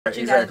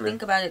You got to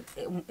think about it,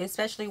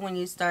 especially when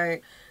you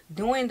start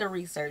doing the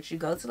research. You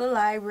go to the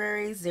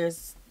libraries.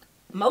 There's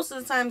most of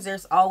the times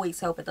there's always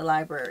help at the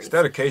libraries. It's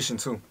dedication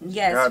too.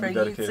 Yes, for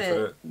you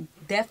to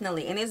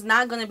definitely. And it's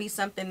not going to be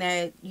something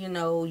that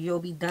you'll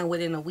be done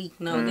within a week.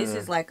 No, this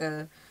is like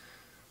a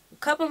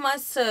couple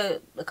months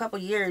to a couple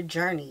year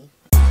journey.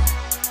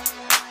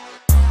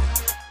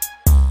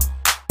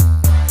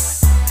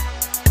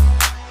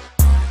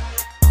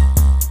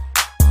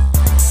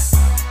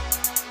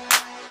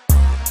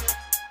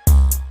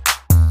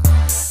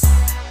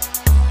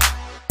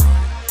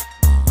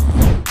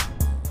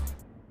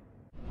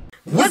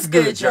 What's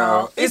good,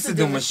 y'all? It's the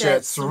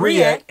Demouchets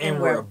REACT, and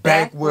we're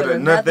back with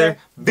another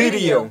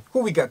video.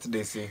 Who we got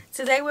today, C?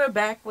 Today we're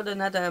back with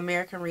another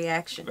American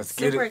reaction. Let's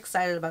get it. Super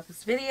excited about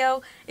this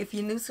video. If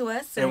you're new to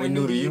us and we're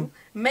new to you,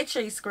 make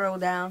sure you scroll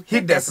down,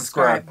 hit that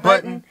subscribe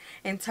button,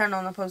 and turn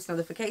on the post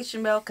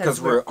notification bell because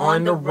we're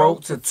on the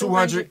road to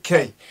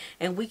 200K.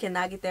 And we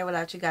cannot get there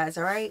without you guys,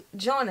 all right?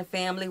 Join the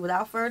family.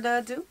 Without further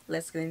ado,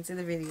 let's get into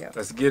the video.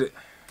 Let's get it.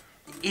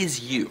 Is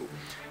you.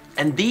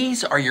 And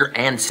these are your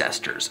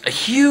ancestors, a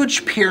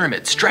huge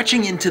pyramid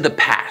stretching into the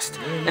past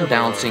and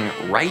balancing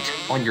right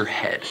on your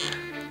head.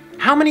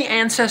 How many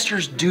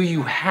ancestors do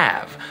you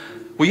have?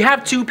 Well, you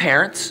have 2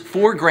 parents,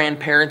 4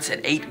 grandparents,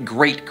 and 8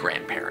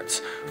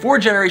 great-grandparents. 4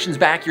 generations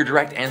back, your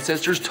direct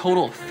ancestors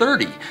total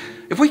 30.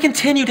 If we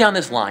continue down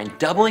this line,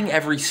 doubling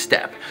every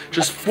step,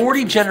 just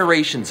 40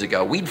 generations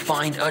ago, we'd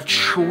find 1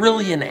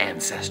 trillion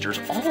ancestors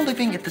all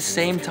living at the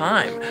same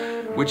time,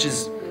 which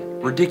is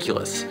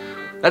ridiculous.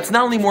 That's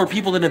not only more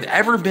people than have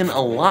ever been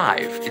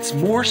alive, it's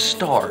more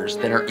stars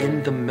than are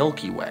in the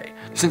Milky Way.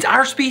 Since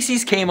our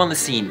species came on the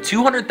scene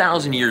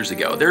 200,000 years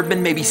ago, there have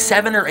been maybe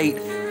 7,000 or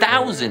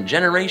 8,000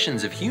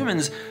 generations of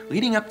humans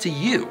leading up to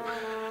you.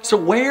 So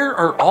where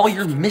are all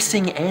your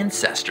missing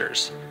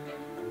ancestors?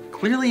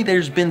 Clearly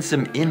there's been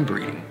some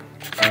inbreeding.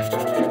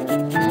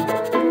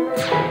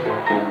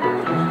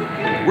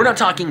 We're not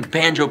talking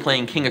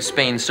banjo-playing King of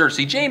Spain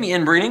Cersei Jamie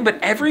inbreeding, but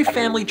every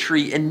family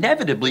tree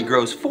inevitably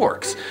grows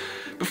forks.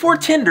 Before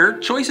Tinder,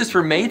 choices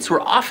for mates were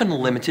often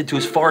limited to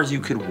as far as you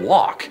could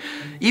walk.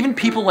 Even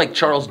people like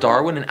Charles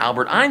Darwin and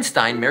Albert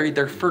Einstein married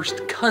their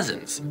first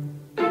cousins.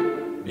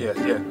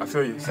 Yeah, I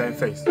feel you. Same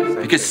face.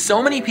 Because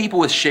so many people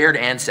with shared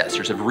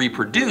ancestors have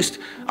reproduced,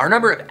 our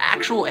number of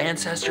actual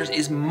ancestors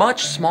is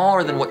much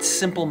smaller than what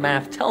simple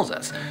math tells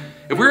us.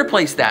 If we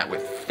replace that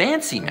with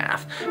fancy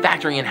math,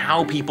 factoring in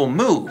how people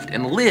moved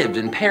and lived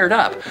and paired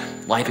up,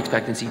 life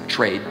expectancy,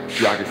 trade,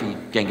 geography,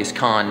 Genghis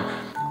Khan,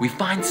 we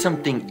find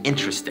something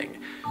interesting.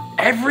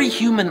 Every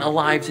human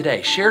alive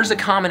today shares a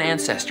common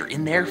ancestor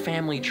in their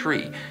family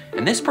tree,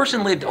 and this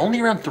person lived only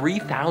around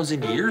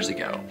 3,000 years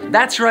ago.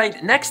 That's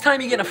right, next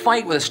time you get in a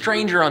fight with a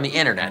stranger on the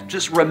internet,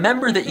 just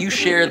remember that you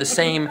share the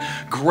same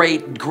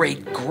great.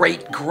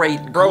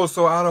 Bro,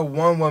 so out of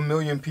 1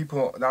 million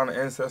people down the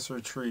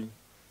ancestry tree,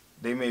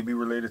 they may be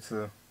related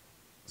to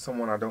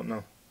someone I don't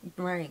know.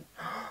 Right.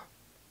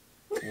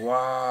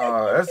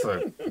 Wow, that's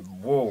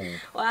whoa.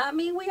 Well, I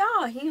mean, we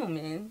all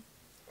human.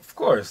 Of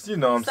course, you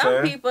know what I'm saying?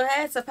 Some people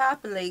had to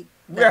populate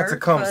the we have to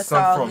earth come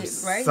from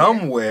right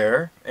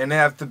somewhere, and they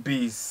have to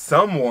be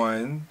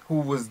someone who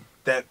was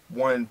that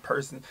one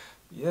person.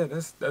 Yeah,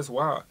 that's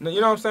wild.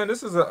 You know what I'm saying?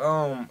 This is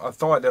a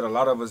thought that a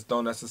lot of us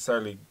don't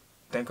necessarily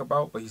think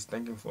about, but he's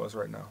thinking for us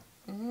right now.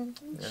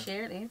 Yeah.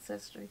 Shared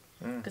ancestry.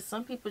 Because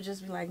some people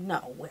just be like,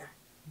 no, we're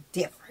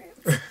different.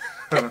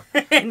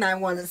 And I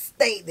want to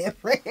stay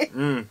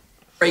different.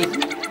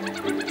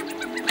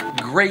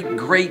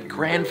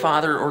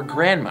 Great-great-grandfather or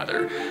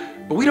grandmother,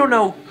 but we don't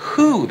know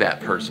who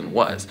that person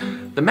was.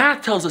 The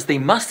math tells us they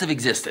must have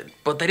existed,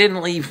 but they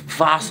didn't leave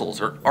fossils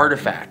or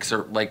artifacts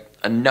or like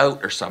a note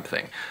or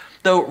something.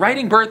 Though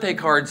writing birthday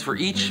cards for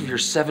each of your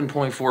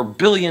 7.4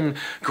 billion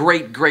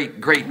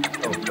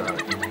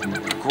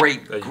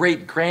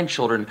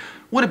great-grandchildren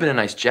would have been a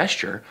nice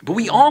gesture, but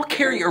we all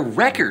carry a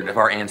record of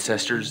our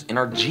ancestors in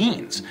our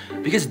genes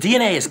because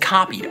DNA is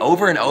copied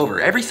over and over.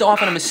 Every so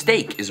often a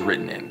mistake is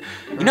written in.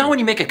 You know when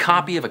you make a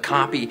copy of a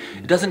copy,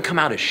 it doesn't come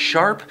out as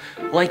sharp?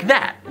 Like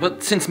that.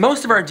 But since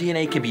most of our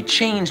DNA can be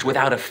changed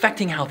without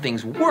affecting how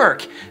things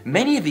work,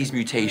 many of these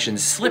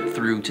mutations slip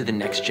through to the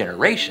next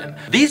generation.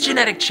 These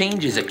genetic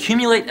changes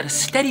accumulate at a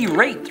steady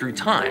rate through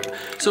time,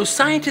 so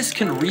scientists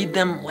can read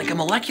them like a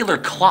molecular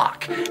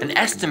clock and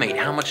estimate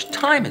how much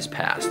time has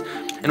passed.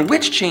 And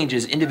which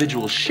changes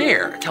individuals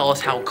share tell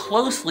us how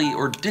closely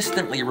or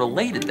distantly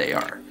related they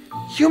are.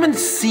 Humans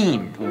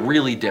seem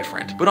really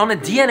different, but on a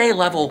DNA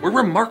level, we're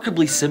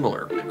remarkably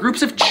similar.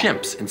 Groups of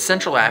chimps in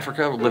Central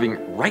Africa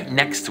living right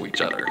next to each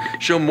other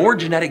show more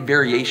genetic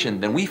variation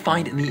than we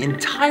find in the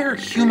entire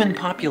human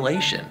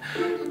population.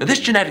 Now, this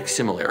genetic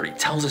similarity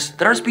tells us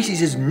that our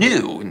species is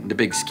new in the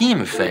big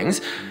scheme of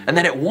things, and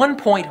that at one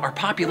point our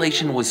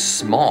population was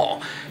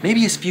small,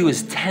 maybe as few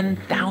as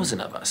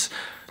 10,000 of us.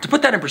 To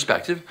put that in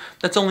perspective,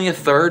 that's only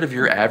 1/3 of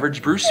your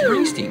average Bruce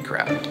Springsteen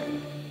crowd.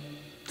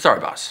 Sorry,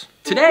 boss.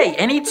 Today,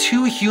 any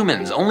two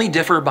humans only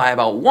differ by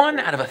about 1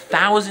 out of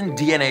 1,000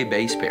 DNA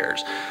base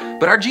pairs.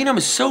 But our genome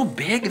is so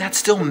big that's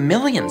still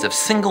millions of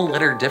single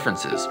letter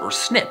differences, or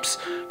SNPs,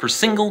 for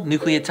single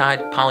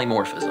nucleotide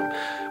polymorphism.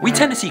 We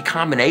tend to see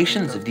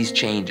combinations of these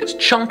changes,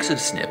 chunks of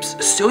SNPs,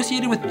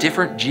 associated with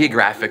different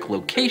geographic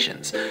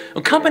locations.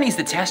 Now, companies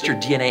that test your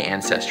DNA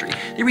ancestry,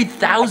 they read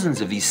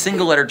thousands of these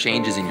single letter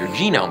changes in your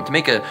genome to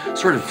make a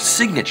sort of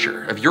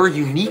signature of your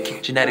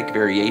unique genetic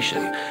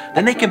variation.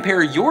 Then they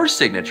compare your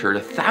signature to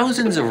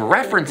thousands of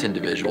reference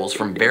individuals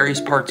from various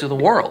parts of the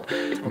world,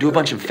 and do a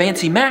bunch of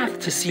fancy math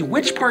to see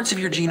which parts of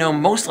your genome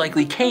most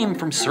likely came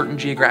from certain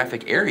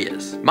geographic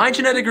areas. My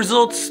genetic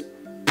results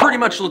pretty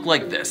much look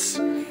like this.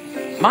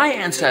 My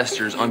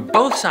ancestors on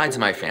both sides of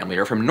my family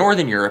are from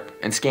Northern Europe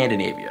and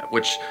Scandinavia,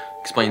 which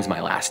explains my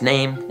last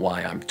name,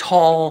 why I'm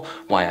tall,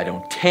 why I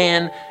don't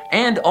tan,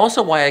 and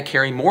also why I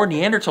carry more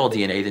Neanderthal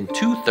DNA than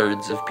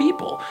 2/3 of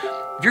people.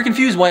 If you're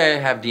confused why I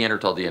have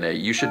Neanderthal DNA,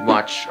 you should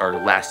watch our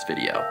last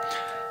video.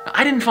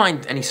 I didn't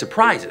find any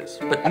surprises,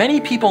 but many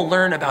people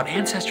learn about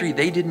ancestry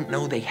they didn't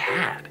know they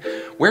had.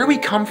 Where we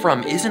come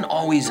from isn't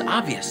always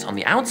obvious on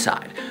the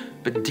outside,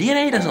 but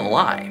DNA doesn't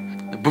lie.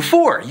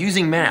 Before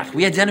using math,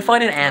 we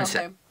identified an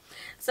ancestor. Okay.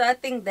 So I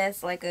think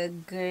that's like a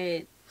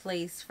good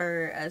place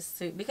for us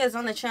to, because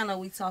on the channel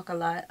we talk a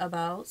lot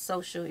about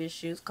social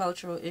issues,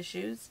 cultural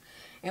issues,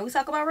 and we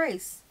talk about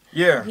race.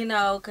 Yeah. You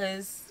know,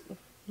 because,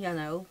 you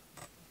know,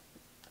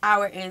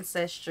 our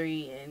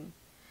ancestry and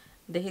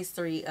the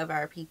history of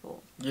our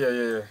people.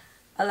 Yeah.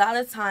 A lot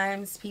of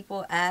times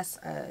people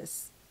ask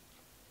us,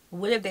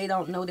 what if they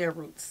don't know their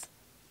roots?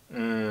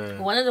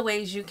 One of the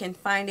ways you can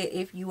find it,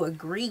 if you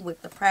agree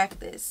with the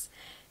practice,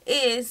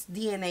 is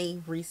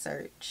DNA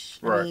research.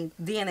 Right. I mean,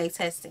 DNA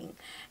testing.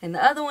 And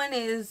the other one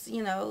is,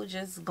 you know,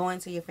 just going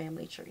to your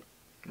family tree.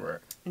 Right.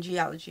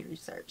 Geology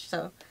research.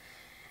 So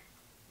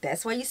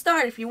that's where you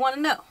start if you want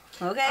to know.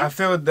 Okay? I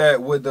feel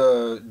that with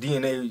the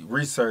DNA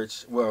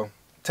research, well,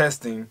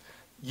 testing,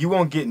 you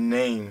won't get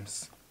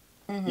names.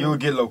 You'll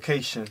get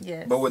location.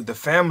 Yes. But with the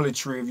family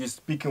tree, if you're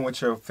speaking with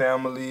your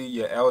family,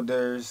 your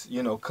elders,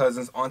 you know,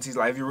 cousins, aunties,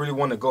 like if you really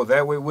want to go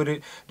that way with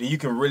it, then you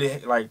can really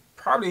like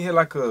probably hit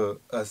like a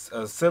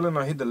ceiling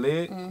or hit the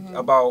lid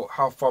about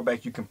how far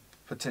back you can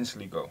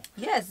potentially go.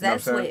 Yes,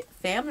 that's with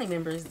family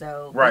members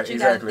though. Right, but you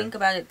got to think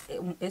about it,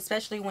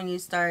 especially when you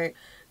start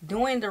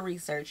doing the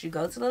research. You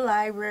go to the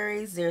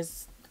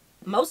libraries.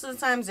 Most of the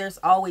times there's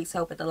always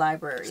help at the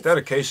libraries. It's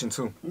dedication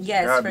too.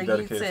 Yes, for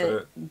you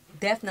to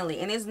definitely.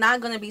 And it's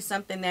not going to be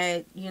something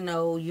that, you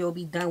know, you'll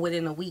be done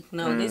within a week.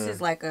 No, this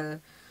is like a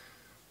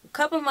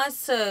couple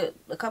months to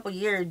a couple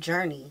year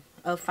journey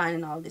of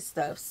finding all this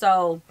stuff.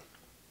 So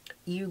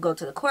you go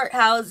to the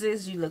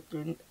courthouses, you look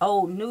through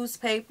old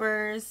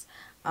newspapers.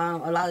 A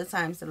lot of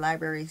times the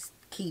libraries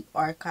keep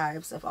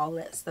archives of all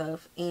that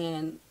stuff,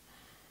 and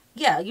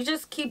yeah, you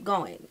just keep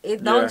going.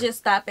 It don't just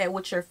stop at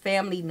what your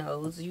family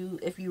knows.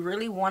 If you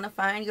really want to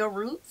find your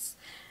roots,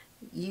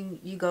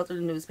 you go through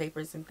the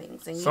newspapers and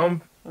things. And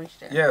some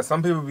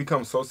people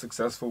become so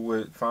successful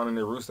with finding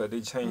their roots that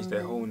they change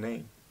their whole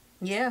name.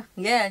 Yes.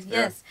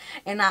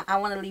 And I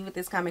want to leave with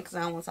this comment because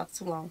I don't want to talk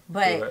too long.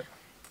 But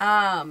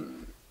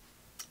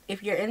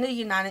if you're in the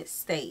United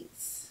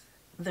States,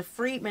 the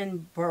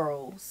Freedmen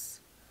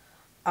Bureaus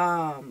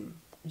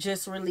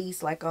just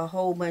released like a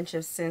whole bunch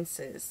of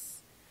census.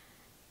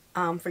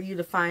 For you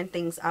to find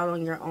things out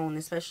on your own,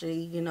 especially,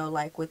 you know,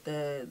 like with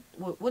the,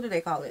 what do they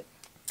call it?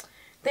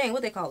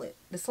 What they call it?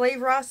 The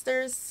slave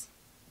rosters?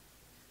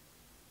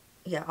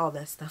 Yeah, all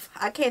that stuff.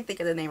 I can't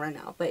think of the name right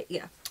now, but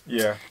yeah.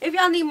 Yeah. If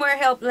y'all need more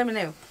help, let me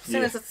know.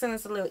 Send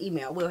us a little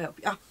email. We'll help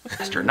y'all.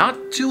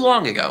 Not too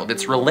long ago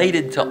that's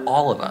related to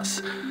all of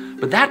us.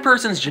 But that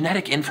person's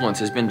genetic influence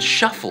has been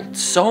shuffled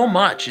so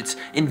much it's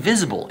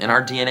invisible in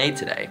our DNA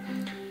today.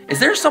 Is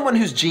there someone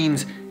whose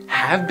genes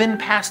have been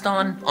passed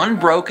on,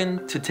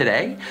 unbroken to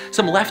today?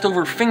 Some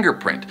leftover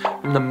fingerprint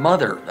from the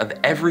mother of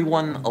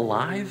everyone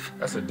alive?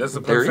 That's a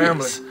disciplined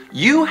family. Is.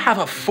 You have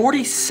a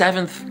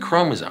 47th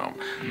chromosome.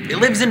 It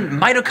lives in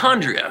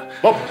mitochondria.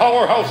 The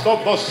powerhouse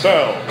of the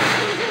cell.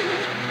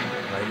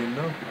 I didn't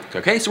know.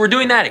 Okay, so we're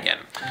doing that again.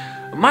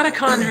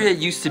 Mitochondria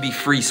used to be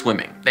free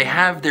swimming. They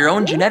have their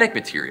own genetic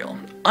material.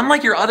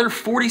 Unlike your other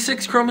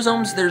 46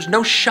 chromosomes, there's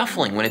no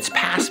shuffling when it's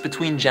passed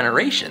between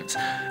generations.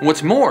 And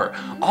what's more,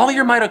 all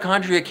your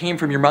mitochondria came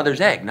from your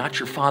mother's egg, not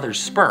your father's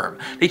sperm.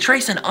 They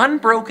trace an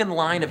unbroken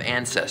line of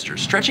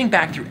ancestors, stretching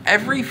back through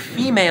every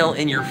female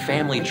in your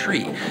family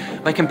tree.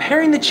 By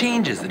comparing the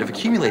changes that have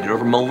accumulated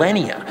over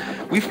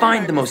millennia, we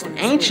find the most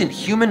ancient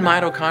human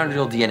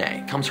mitochondrial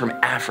DNA comes from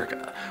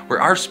Africa,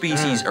 where our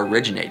species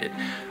originated.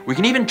 We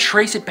can even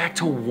trace it back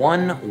to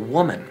one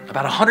woman,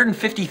 about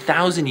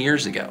 150,000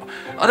 years ago.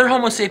 Other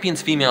Homo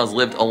sapiens females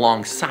lived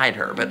alongside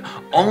her, but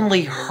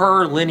only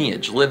her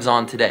lineage lives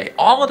on today.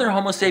 All other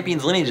Homo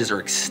sapiens lineages are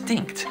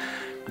extinct.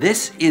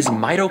 This is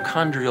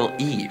mitochondrial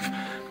Eve,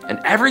 and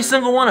every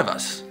single one of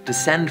us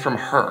descend from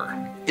her.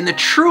 In the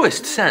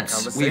truest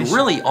sense, we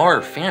really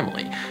are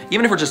family,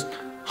 even if we're just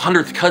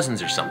 100th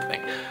cousins or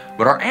something.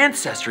 But our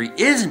ancestry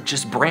isn't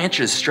just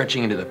branches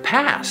stretching into the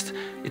past.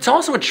 It's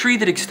also a tree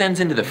that extends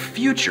into the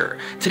future.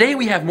 Today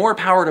we have more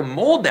power to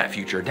mold that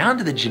future down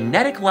to the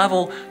genetic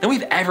level than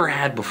we've ever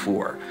had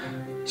before.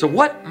 So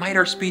what might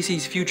our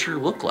species' future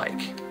look like?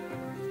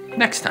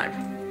 Next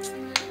time.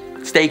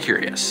 Stay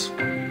curious.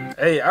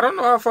 Hey, I don't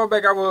know how far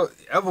back I will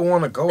ever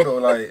want to go though.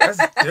 Like, that's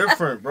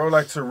different, bro.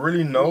 Like, to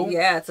really know.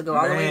 Yeah, to go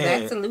all the way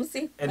back to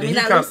Lucy. And then he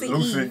not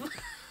Lucy. Eve.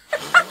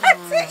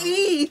 To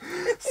Eve.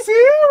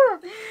 Sarah.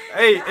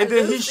 Hey, and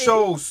then he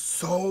shows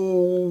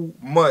so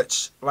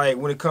much, like,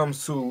 when it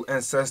comes to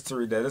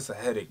ancestry, that it's a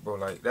headache, bro.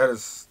 Like, that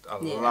is a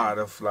lot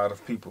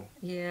of people.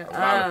 Yeah. A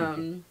lot of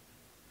people.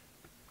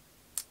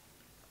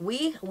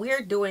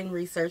 We're doing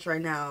research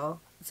right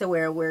now to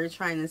where we're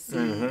trying to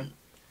see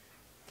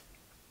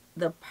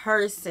the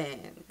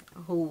person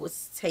who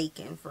was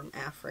taken from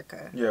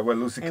Africa. Yeah, where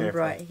Lucy came and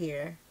brought from.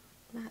 Here.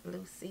 Not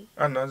Lucy.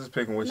 I know, I'm just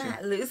picking with you.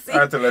 Not Lucy. I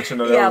have to let you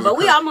know that. Yeah, but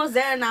we almost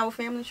there in our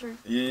family tree.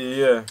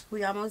 Yeah.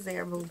 We almost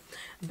there, boo.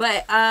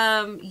 But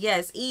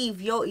yes, Eve,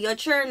 your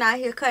children out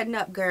here cutting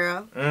up,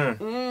 girl.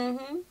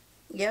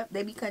 Yep,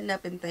 they be cutting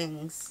up in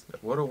things.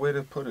 What a way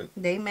to put it.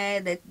 They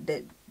mad that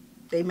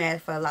they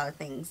mad for a lot of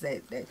things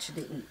that you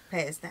didn't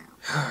pass down.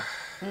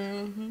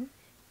 I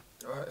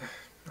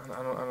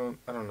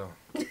don't know.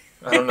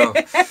 I don't know.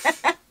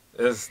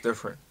 It's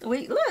different.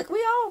 We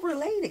all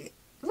related.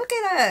 Look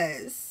at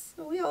us.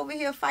 We over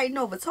here fighting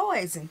over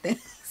toys and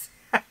things.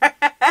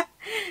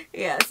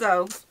 Yeah,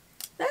 so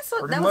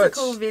that was a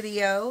cool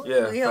video.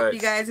 Yeah, we hope you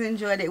guys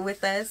enjoyed it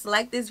with us.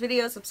 Like this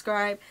video,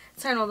 subscribe,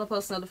 turn on the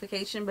post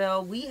notification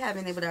bell. We have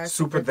enabled our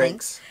super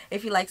thanks.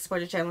 If you like to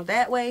support the channel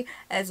that way,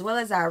 as well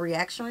as our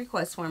reaction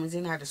request form is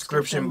in our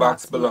description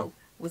box below.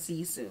 We'll see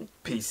you soon.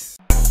 Peace.